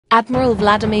Admiral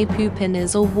Vladimir Pupin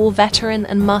is a war veteran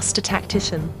and master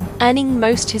tactician, earning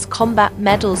most his combat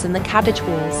medals in the Kadaj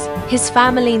Wars. His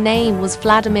family name was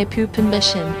Vladimir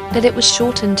Pupin-Bishin, but it was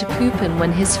shortened to Pupin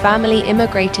when his family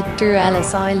immigrated through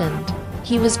Ellis Island.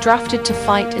 He was drafted to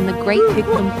fight in the Great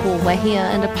Pigman War, where he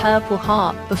earned a Purple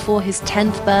Heart before his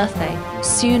 10th birthday.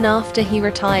 Soon after, he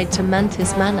retired to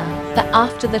MANTIS Manor, but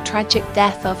after the tragic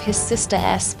death of his sister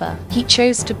Ep7, he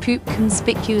chose to poop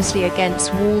conspicuously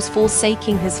against walls,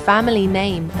 forsaking his family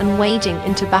name and wading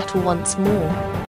into battle once more.